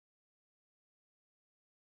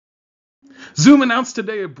Zoom announced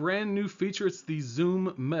today a brand new feature. It's the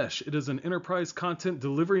Zoom Mesh. It is an enterprise content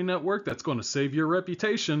delivery network that's going to save your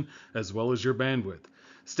reputation as well as your bandwidth.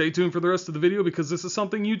 Stay tuned for the rest of the video because this is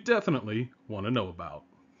something you definitely want to know about.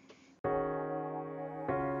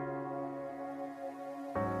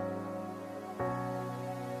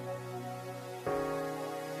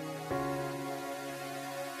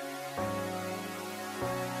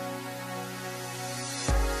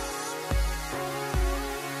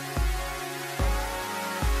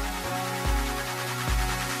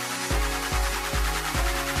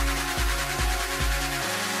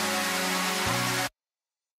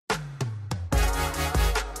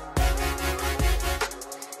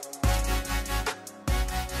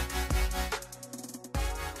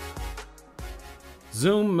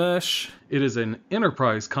 Zoom Mesh, it is an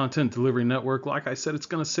enterprise content delivery network. Like I said, it's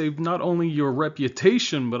going to save not only your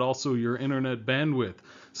reputation, but also your internet bandwidth.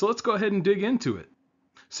 So let's go ahead and dig into it.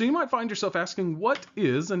 So you might find yourself asking, what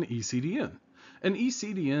is an eCDN? An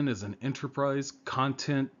eCDN is an enterprise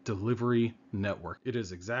content delivery network. It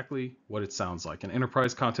is exactly what it sounds like. An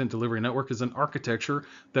enterprise content delivery network is an architecture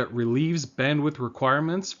that relieves bandwidth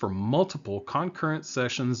requirements for multiple concurrent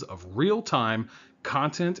sessions of real-time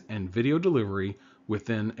content and video delivery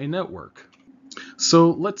within a network.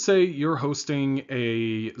 So let's say you're hosting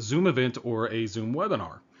a Zoom event or a Zoom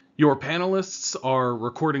webinar. Your panelists are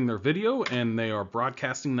recording their video and they are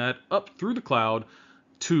broadcasting that up through the cloud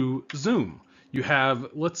to Zoom. You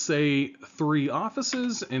have, let's say, 3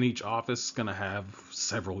 offices, and each office is going to have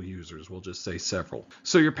several users. We'll just say several.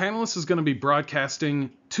 So your panelist is going to be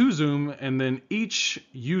broadcasting to Zoom, and then each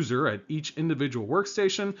user at each individual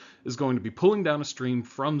workstation is going to be pulling down a stream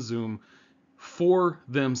from Zoom for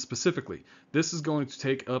them specifically. This is going to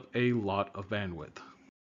take up a lot of bandwidth.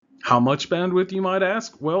 How much bandwidth, you might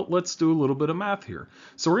ask? Well, let's do a little bit of math here.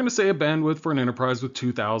 So we're going to say a bandwidth for an enterprise with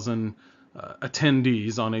 2,000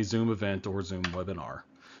 attendees on a Zoom event or Zoom webinar.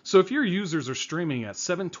 So if your users are streaming at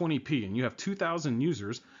 720p and you have 2,000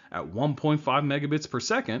 users at 1.5 megabits per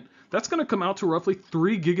second, that's going to come out to roughly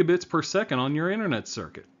 3 gigabits per second on your internet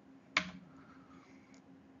circuit.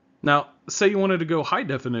 Now, say you wanted to go high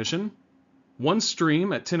definition, one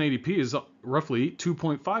stream at 1080p is roughly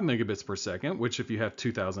 2.5 megabits per second, which if you have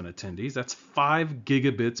 2,000 attendees, that's 5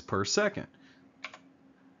 gigabits per second.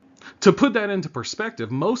 To put that into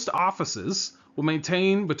perspective, most offices will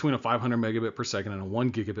maintain between a 500 megabit per second and a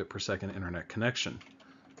 1 gigabit per second internet connection.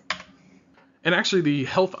 And actually, the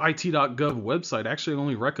healthit.gov website actually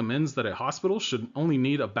only recommends that a hospital should only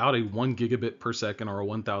need about a 1 gigabit per second or a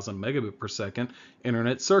 1,000 megabit per second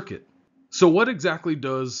internet circuit. So what exactly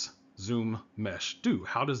does Zoom Mesh do?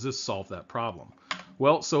 How does this solve that problem?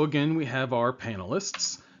 Well, so again, we have our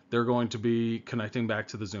panelists. They're going to be connecting back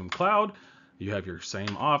to the Zoom cloud. You have your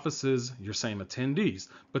same offices, your same attendees,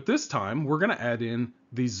 but this time we're going to add in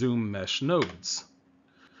the Zoom Mesh nodes.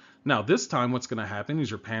 Now this time what's going to happen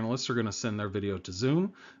is your panelists are going to send their video to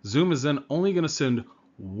Zoom. Zoom is then only going to send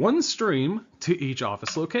one stream to each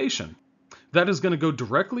office location. That is going to go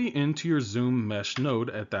directly into your Zoom Mesh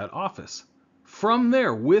node at that office. From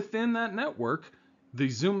there, within that network, the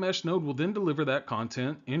Zoom Mesh node will then deliver that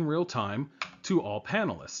content in real time to all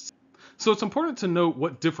panelists. So it's important to note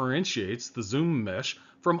what differentiates the Zoom Mesh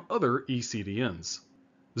from other eCDNs.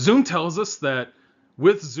 Zoom tells us that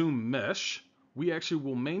with Zoom Mesh, we actually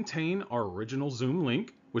will maintain our original Zoom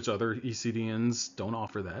link, which other eCDNs don't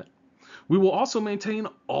offer that. We will also maintain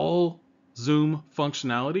all Zoom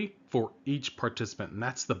functionality for each participant, and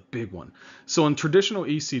that's the big one. So in traditional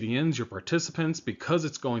eCDNs, your participants, because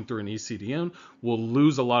it's going through an eCDN, will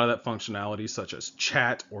lose a lot of that functionality, such as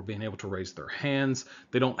chat or being able to raise their hands.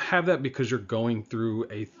 They don't have that because you're going through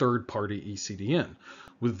a third-party eCDN.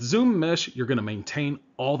 With Zoom Mesh, you're going to maintain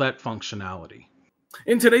all that functionality.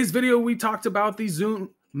 In today's video, we talked about the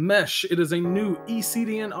Zoom Mesh. It is a new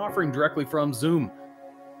eCDN offering directly from Zoom.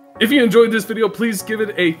 If you enjoyed this video, please give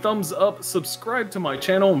it a thumbs up, subscribe to my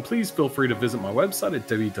channel, and please feel free to visit my website at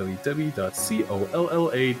www.colla.blog.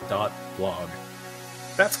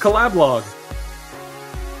 That's Collablog.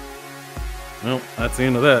 Well, that's the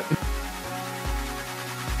end of that.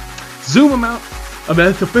 Zoom amount.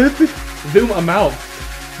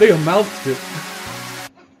 They announced it.